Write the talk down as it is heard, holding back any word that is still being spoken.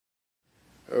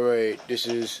this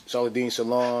is Saladin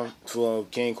Salam from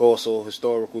King Corso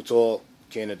Historical Talk,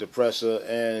 King of the Presa,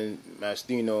 and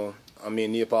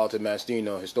Neopolitan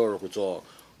Mastino Historical Talk.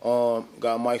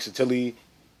 Got Mike Sottlie.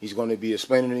 He's going to be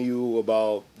explaining to you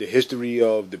about the history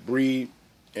of the breed,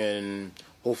 and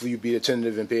hopefully you be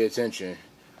attentive and pay attention.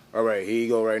 All right, here you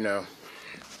go right now.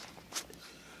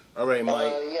 All right,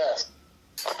 Mike. Yes.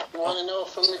 You want to know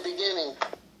from the beginning?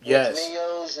 Yes. With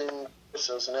Neos and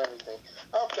corsos and everything.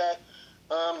 Okay.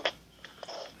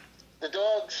 The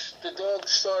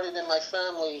dogs started in my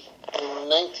family in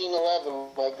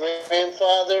 1911. My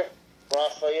grandfather,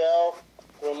 Raphael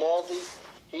Grimaldi,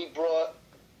 he brought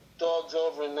dogs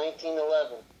over in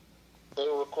 1911. They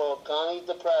were called Cani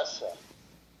de Presa.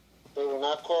 They were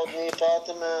not called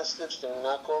Neopolitan Mastiffs. They were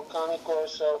not called Cani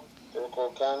Corso. They were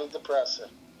called Cani de Presa.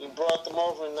 He brought them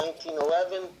over in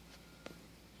 1911.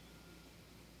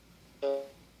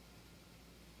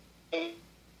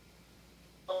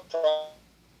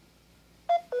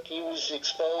 He was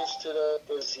exposed to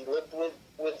because he lived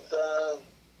with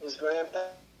his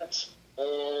grandparents,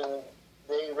 and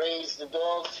they raised the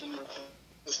dogs. He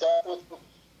stopped with them,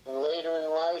 and later in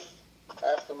life,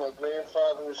 after my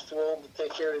grandfather was too old to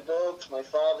take care of the dogs, my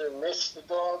father missed the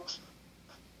dogs.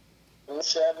 In the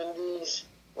 70s,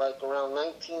 like around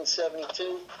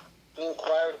 1972, he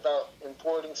inquired about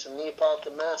importing some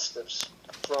Neapolitan Mastiffs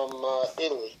from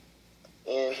Italy.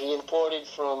 And he imported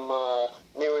from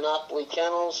Neopolitan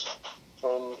Kennels,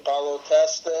 from Paolo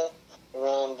Testa,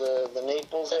 around the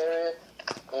Naples area.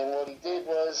 And what he did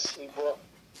was he brought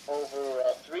over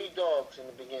 3 dogs in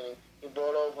the beginning. He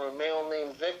brought over a male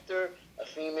named Victor, a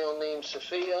female named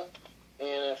Sophia,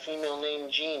 and a female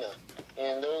named Gina.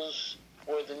 And those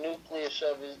were the nucleus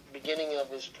of his beginning of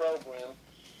his program.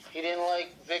 He didn't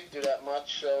like Victor that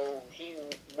much, so he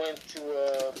went to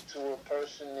a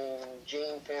person named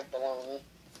Jane Pampaloni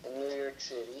in New York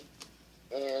City,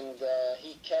 and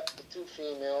he kept the 2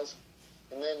 females.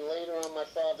 And then later on, my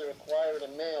father acquired a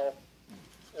male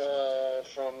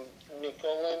from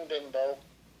Nicola and Bimbo,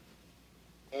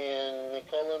 and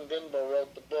Nicola and Bimbo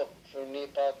wrote the book for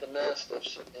Neapolitan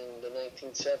Mastiffs in the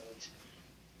 1970s.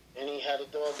 And he had a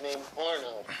dog named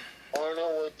Arno. Arno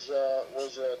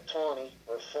was a tawny,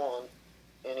 or fawn,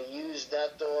 and he used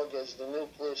that dog as the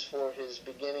nucleus for his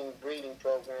beginning breeding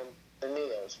program for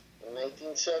Neos. In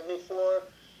 1974,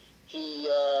 he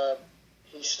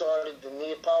started the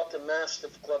Neapolitan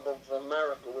Mastiff Club of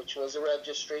America, which was a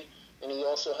registry, and he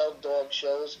also held dog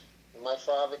shows. My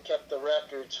father kept the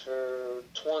records for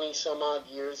 20-some-odd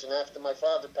years, and after my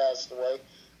father passed away,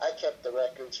 I kept the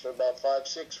records for about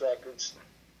 5-6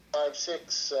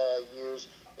 years,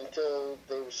 until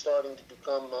they were starting to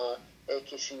become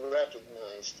AKC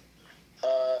recognized.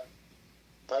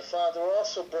 My father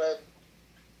also bred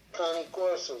Cani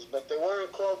Corsos, but they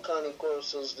weren't called Cani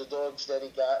Corsos, the dogs that he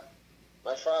got.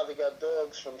 My father got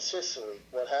dogs from Sicily.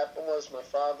 What happened was my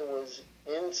father was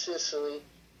in Sicily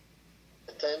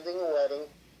attending a wedding.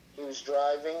 He was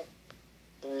driving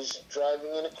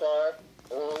in a car.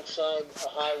 Alongside a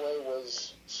highway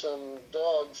was some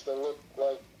dogs that looked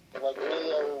like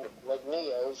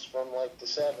Neos from like the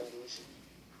 70s,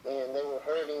 and they were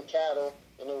herding cattle,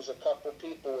 and there was a couple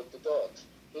people with the dogs.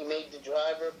 He made the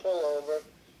driver pull over,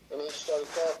 and he started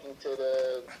talking to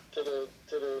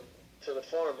the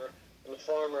farmer, and the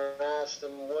farmer asked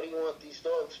him, "What do you want these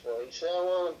dogs for?" He said, "I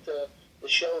want them to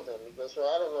show them." He goes, "Well,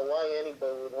 I don't know why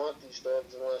anybody would want these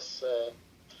dogs unless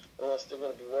they're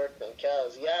going to be worked on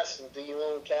cows." He asked him, "Do you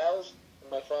own cows?"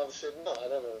 My father said, "No, I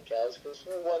don't own cows." He goes,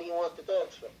 "Well, what do you want the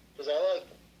dogs for?" Because I like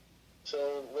them.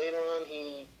 So later on,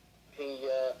 he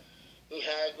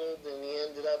haggled, and they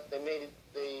ended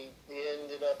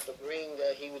up agreeing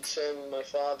that he would send my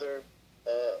father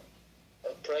a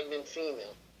pregnant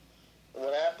female. And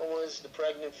what happened was the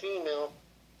pregnant female,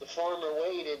 the farmer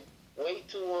waited way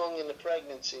too long in the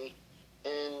pregnancy,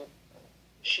 and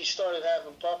she started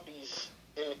having puppies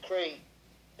in the crate,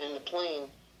 in the plane,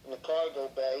 in the cargo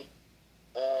bay,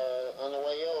 on the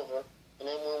way over. And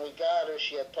then when we got her,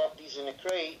 she had puppies in a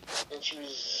crate, and she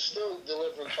was still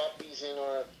delivering puppies in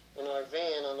our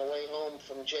van on the way home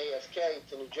from JFK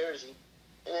to New Jersey.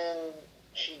 And then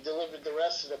she delivered the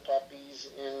rest of the puppies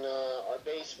in our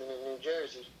basement in New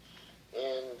Jersey.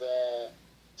 And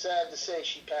sad to say,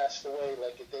 she passed away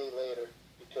like a day later,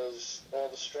 because all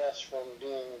the stress from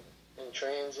being in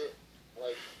transit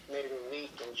made her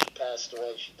weak, and she passed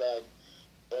away. She died.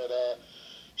 But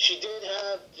she did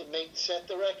have to set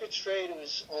the record straight. It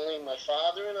was only my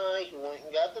father and I who went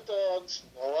and got the dogs.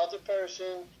 No other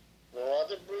person, no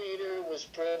other breeder was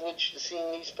privileged to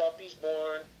seeing these puppies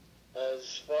born.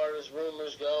 As far as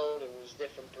rumors go, there was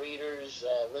different breeders,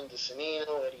 Linda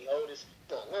Sanino, Eddie Otis.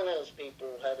 No, none of those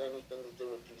people had anything to do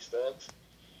with these dogs.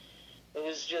 It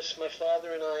was just my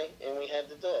father and I, and we had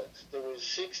the dogs. There was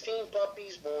 16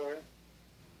 puppies born,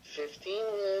 15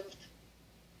 lived,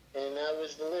 and that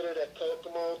was the litter that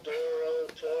Kokomo, Doro,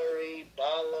 Tori,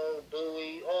 Balo,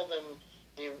 Bowie, all them,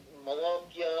 the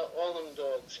Malokia, all them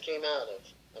dogs came out of.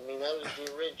 I mean, that was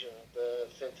the original, the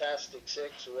Fantastic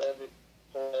Six, or whatever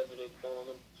they call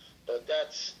them. But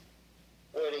that's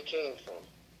where they came from.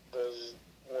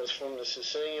 Was from the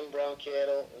Sicilian Brown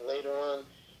Cattle, and later on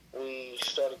we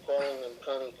started calling them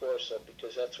Cane Corso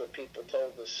because that's what people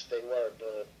told us they were.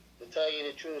 But to tell you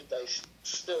the truth, I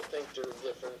still think they're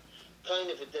kind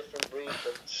of a different breed,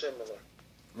 but similar.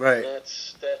 Right. And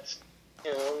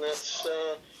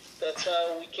that's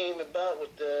how we came about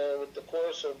with the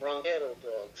Corso Brancato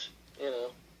dogs.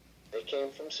 They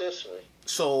came from Sicily.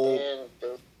 So,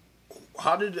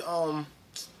 how did all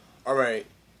right,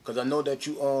 because I know that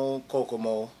you own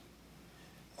Kokomo,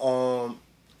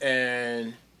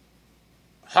 and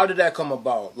how did that come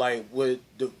about? Like with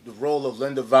the role of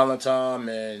Linda Valentine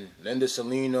and Linda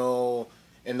Salino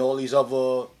and all these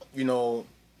other,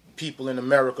 people in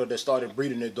America that started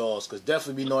breeding their dogs. Because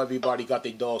definitely we know everybody got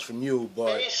their dogs from you,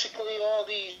 but basically all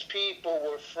these people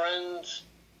were friends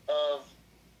of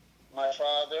my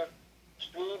father,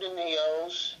 through the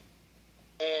Neos,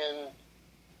 and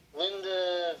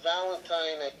Linda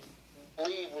Valentine, I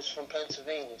believe, was from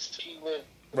Pennsylvania. She lived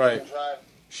in Drive.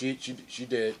 She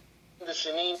did. Linda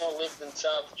Sanino lived in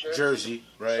South Jersey,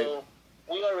 right. So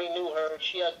we already knew her.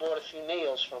 She had bought a few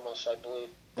Neos from us, I believe.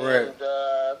 Right. And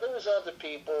there was other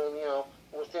people,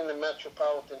 within the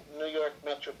New York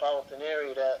metropolitan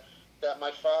area that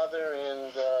my father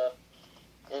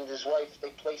and his wife, they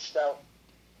placed out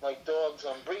like dogs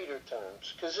on breeder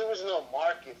terms, because there was no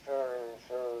market for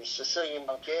Sicilian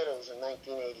Bancatos in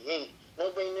 1988.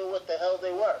 Nobody knew what the hell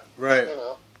they were. Right.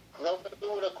 Nobody knew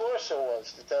what a Corso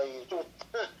was, to tell you the truth.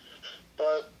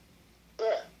 But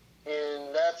yeah,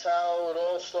 and that's how it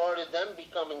all started. Them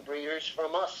becoming breeders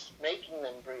from us making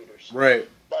them breeders. Right.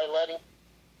 By letting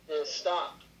the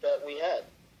stock that we had.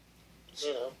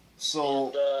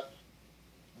 So,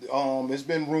 it's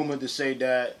been rumored to say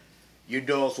that your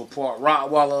dogs were part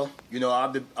Rottweiler.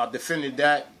 I've defended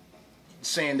that,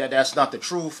 saying that that's not the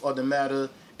truth of the matter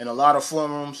in a lot of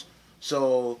forums.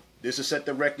 So this is set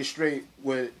the record straight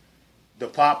with the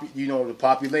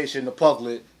population, the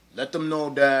public. Let them know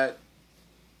that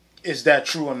is that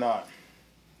true or not.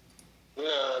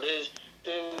 No, there's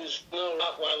no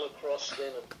Rottweiler crossed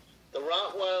in them. The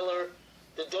Rottweiler,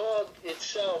 the dog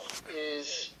itself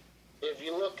is, if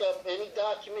you look up any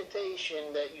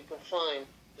documentation that you can find,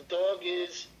 the dog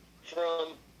is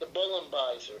from the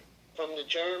Bullenbeiser, from the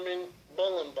German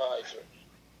Bullenbeiser.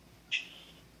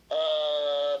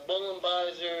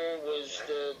 Bullenbeiser was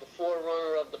the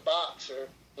forerunner of the Boxer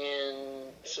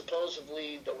and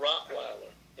supposedly the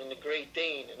Rottweiler and the Great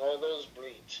Dane and all those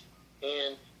breeds.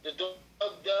 And the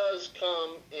dog does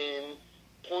come in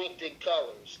pointed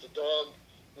colors. The dog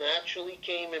naturally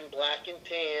came in black and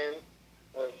tan,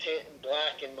 or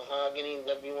black and mahogany,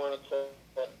 whatever you want to call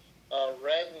it.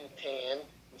 Red and tan,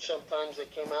 and sometimes they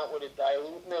came out with a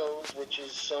dilute nose, which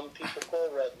is some people call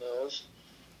red nose,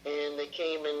 and they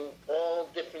came in all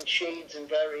different shades and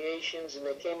variations, and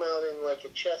they came out in like a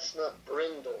chestnut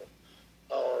brindle,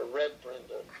 or red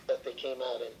brindle, that they came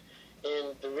out in.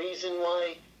 And the reason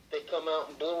why they come out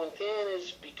in blue and tan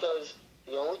is because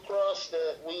the only cross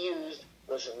that we used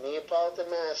was a Neopolitan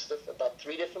Mastiff, about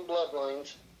 3 different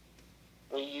bloodlines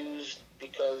we used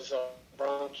because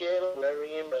brown cattle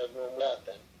very inbred when we got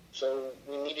them. So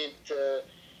we needed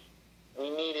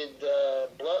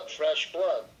fresh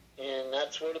blood, and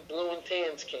that's where the blue and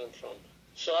tans came from.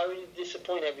 Sorry to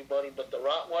disappoint everybody, but the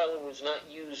Rottweiler was not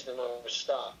used in our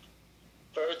stock.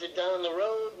 Further down the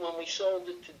road, when we sold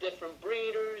it to different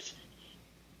breeders,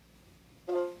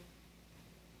 for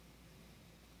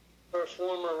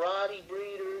former Rottie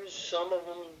breeders, some of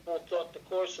them thought the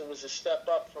Corso was a step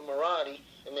up from a Rottie,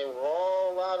 and they were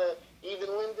all even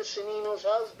Linda Sanino's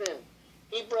husband,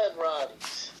 he bred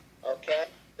Rotties, okay?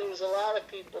 There was a lot of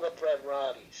people that bred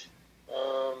Rotties.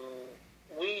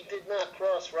 We did not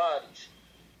cross Rotties.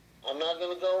 I'm not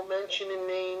going to go mentioning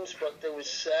names, but there was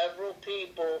several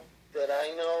people that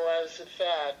I know as a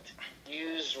fact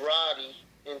used Rottie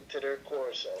into their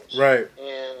Corsos. Right.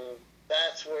 And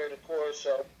that's where the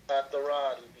Corso got the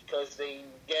Rottie, because they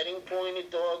getting pointed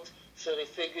dogs, so they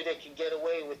figured they could get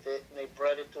away with it, and they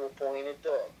bred it to a pointed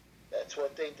dog. That's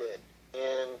what they did.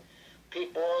 And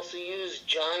people also use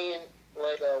giant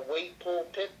like weight pull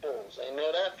pit bulls. I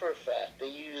know that for a fact. They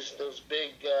use those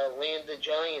big Landa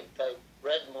Giant type,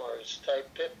 Red Mars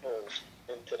type pit bulls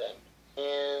into them.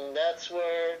 And that's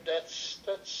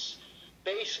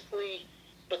basically,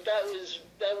 but that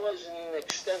wasn't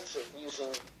extensive using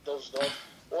those dogs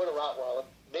or the Rottweiler.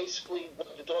 Basically,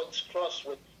 what the dogs crossed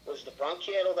with was the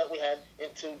Bronchiato that we had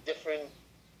into different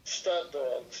stud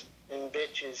dogs and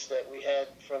bitches that we had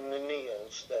from the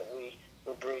Neos that we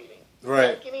were breeding.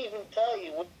 Right. I can even tell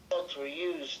you which dogs were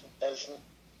used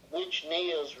which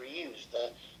Neos were used.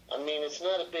 I mean, it's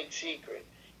not a big secret.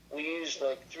 We used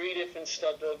like 3 different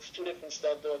stud dogs, 2 different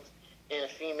stud dogs, and a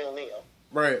female Neo.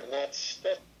 Right. And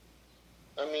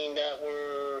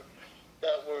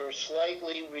that were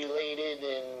slightly related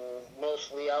and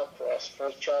mostly outcrossed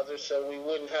from each other, so we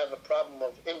wouldn't have a problem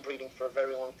of inbreeding for a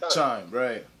very long time.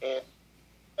 Right. And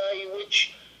I'll tell you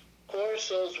which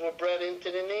Corsos were bred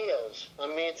into the Neos. I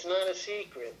mean, it's not a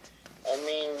secret. I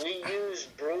mean, we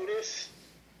used Brutus,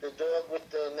 the dog with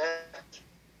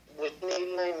the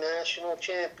 89 national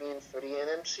champion for the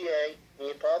NMCA,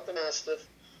 Neopolitan Mastiff.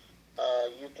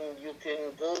 You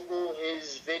can Google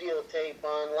his videotape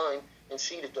online and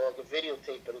see the dog, a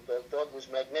videotape of the dog. The dog was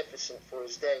magnificent for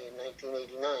his day in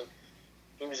 1989.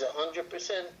 He was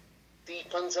 100% Di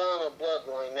Panzano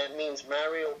bloodline. That means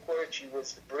Mario Querci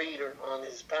was the breeder on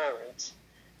his parents.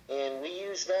 And we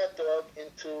used that dog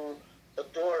into a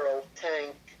Doro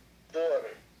tank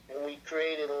daughter. And we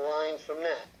created a line from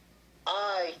that.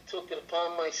 I took it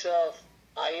upon myself.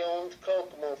 I owned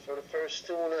Kokomo for the first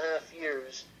 2.5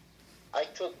 years. I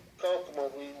took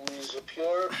Kokomo. He was a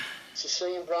pure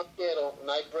Sicilian Bronchiato, and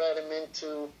I bred him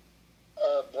into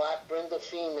a black brindle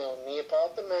female,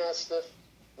 Neopolitan Mastiff,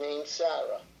 named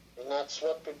Sarah. And that's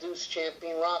what produced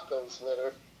Champion Rocco's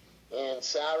litter. And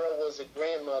Sarah was a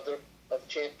grandmother of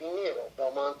Champion Nero,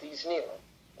 Belmonte's Nero.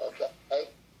 Okay?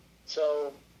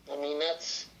 So, I mean,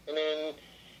 that's... And then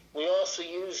we also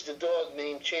used a dog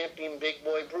named Champion Big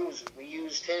Boy Bruiser. We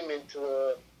used him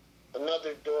into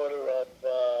another daughter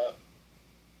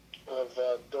of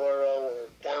Doro, or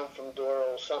down from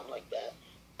Doro, something like that.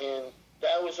 And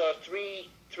that was our three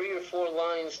or four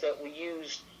lines that we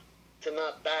used to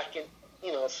not back in,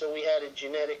 so we had a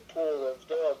genetic pool of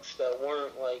dogs that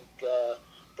weren't like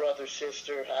brother,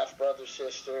 sister, half brother,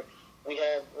 sister. We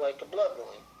had like a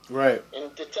bloodline. Right.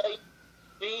 And to tell you,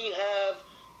 we have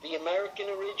the American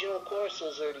original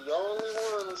Corsos are the only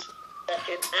ones that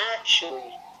can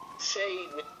actually say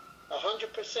with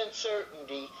 100%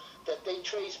 certainty that they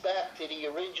trace back to the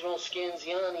original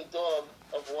Scanziani dog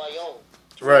of Wyoming.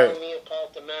 Right.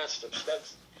 Neopolitan Mastiffs.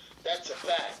 That's a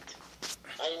fact.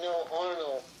 I know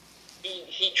Arnold,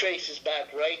 he traces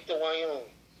back right to Wyoming.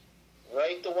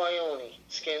 Right to Wyoming,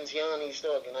 Scanziani's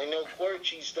dog. And I know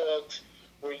Querci's dogs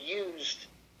were used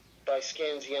by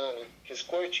Scanziani, because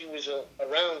Querci was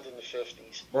around in the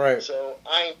 50s. Right. So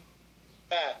I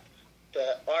know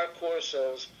that our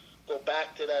Corsos go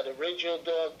back to that original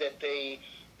dog that the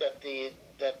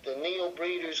Neo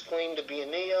breeders claim to be a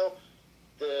Neo,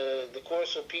 the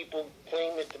Corso people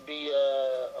claim it to be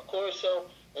a Corso,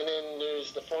 and then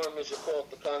there's the farmers that call it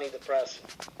the Cane di Presa.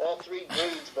 All 3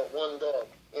 breeds but one dog,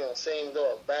 same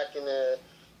dog. Back in the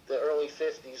early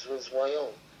 50s was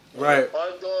Wyoming. Right.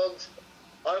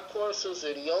 Our Corsos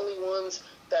are the only ones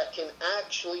that can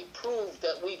actually prove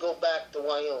that we go back to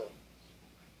Wyoming.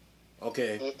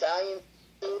 Okay. The Italians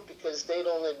do, because they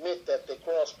don't admit that they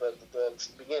crossbred the dogs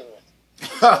to begin with.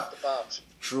 Except the boxers.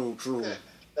 True.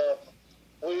 So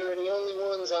we are the only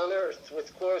ones on Earth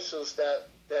with Corsos that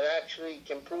actually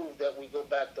can prove that we go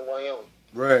back to Wyoming.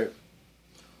 Right.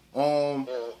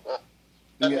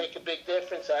 That make a big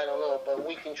difference, I don't know, but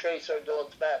we can trace our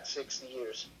dogs back 60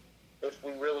 years if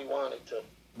we really wanted to.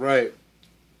 Right.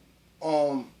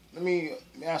 Let me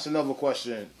ask another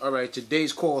question. All right,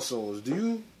 today's Corsos,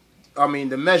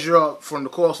 the measure up from the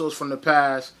Corsos from the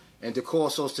past and the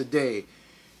Corsos today,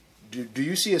 do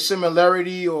you see a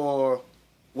similarity, or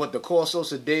what the Corsos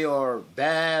today are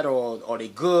bad, or are they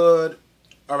good?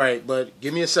 All right, but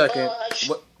give me a second.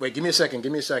 Wait, give me a second,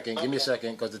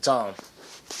 because the time.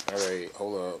 All right,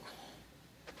 hold up.